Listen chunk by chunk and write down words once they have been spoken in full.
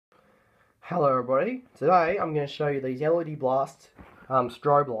Hello everybody, today I'm going to show you these LED Blast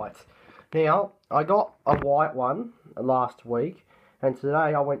strobe lights. Now, I got a white one last week, and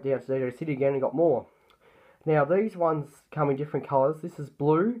today I went down to DJ City again and got more. Now these ones come in different colours. This is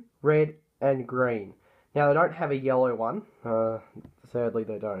blue, red and green. Now they don't have a yellow one, sadly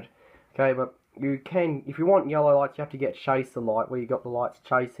they don't. Okay, but you can, if you want yellow lights, you have to get chaser light, where you got the lights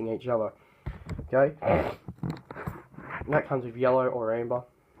chasing each other. Okay, and that comes with yellow or amber.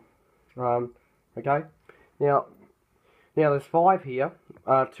 Okay, now there's 5 here.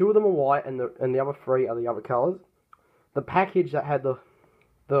 2 of them are white, and the other 3 are the other colours. The package that had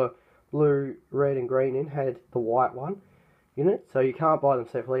the blue, red, and green in had the white one in it, so you can't buy them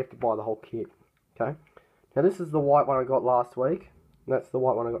separately. You have to buy the whole kit. Okay, now this is the white one I got last week, and that's the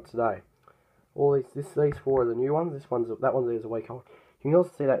white one I got today. All these 4 are the new ones. That one is a week old. You can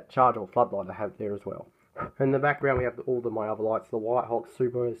also see that chargeable floodlight I have there as well. In the background we have all my other lights: the White Hawk,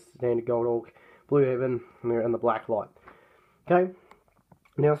 Super, Standard Gold Hawk, Blue Heaven, and the black light. Okay,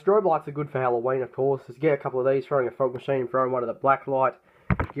 now strobe lights are good for Halloween, of course. Just get a couple of these, throwing a fog machine, throwing one of the black light,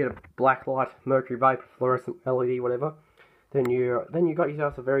 get a black light, mercury vapor, fluorescent LED, whatever. Then you got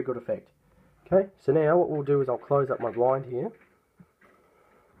yourself a very good effect. Okay, so now what we'll do is I'll close up my blind here,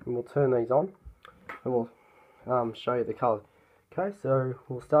 and we'll turn these on, and we'll show you the colour. Okay, so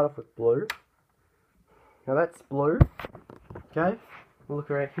we'll start off with blue. Now that's blue. Okay, we'll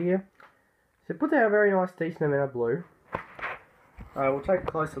look around here. So it puts out a very nice, decent amount of blue. We'll take a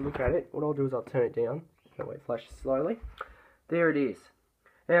closer look at it. What I'll do is I'll turn it down. That way it flashes slowly. There it is.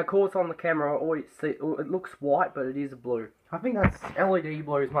 Now, of course, on the camera, all you see, it looks white, but it is blue. I think that's LED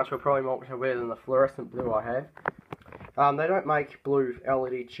blue is much probably more better than the fluorescent blue I have. They don't make blue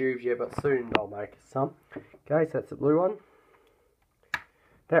LED tubes yet, but soon they'll make some. Okay, so that's the blue one.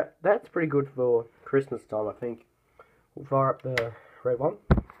 That's pretty good for Christmas time, I think. We'll fire up the red one.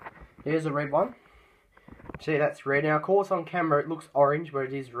 Here's the red one. See, that's red. Now, of course, on camera it looks orange, but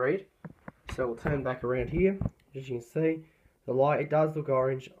it is red. So we'll turn back around here. As you can see, the light, it does look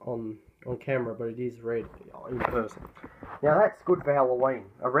orange on camera, but it is red in person. Now, that's good for Halloween.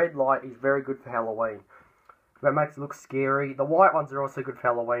 A red light is very good for Halloween. That makes it look scary. The white ones are also good for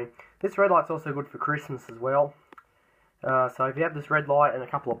Halloween. This red light's also good for Christmas as well. So if you have this red light and a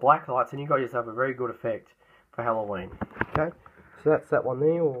couple of black lights, then you've got yourself a very good effect for Halloween. Okay, so that's that one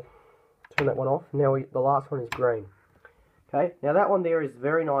there. We'll turn that one off. Now the last one is green. Okay, now that one there is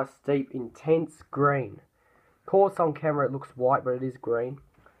very nice, deep, intense green. Of course, on camera it looks white, but it is green.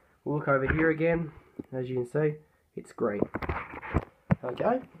 We'll look over here again. As you can see, it's green.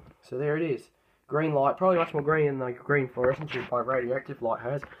 Okay, so there it is. Green light, probably much more green than the green fluorescent tube my radioactive light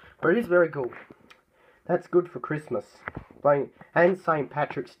has, but it is very cool. That's good for Christmas and St.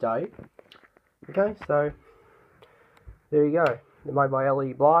 Patrick's Day. Okay, so there you go. They're made by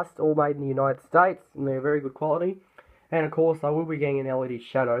LED Blast, all made in the United States, and they're very good quality. And of course, I will be getting an LED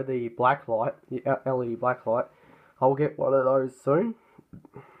shadow, the black light, the LED black light. I'll get one of those soon.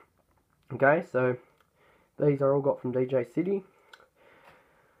 Okay, so these are all got from DJ City.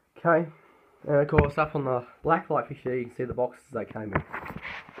 Okay, and of course, up on the black light picture, you can see the boxes they came in.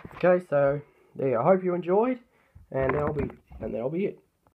 Okay, so there, I hope you enjoyed, and that'll be it.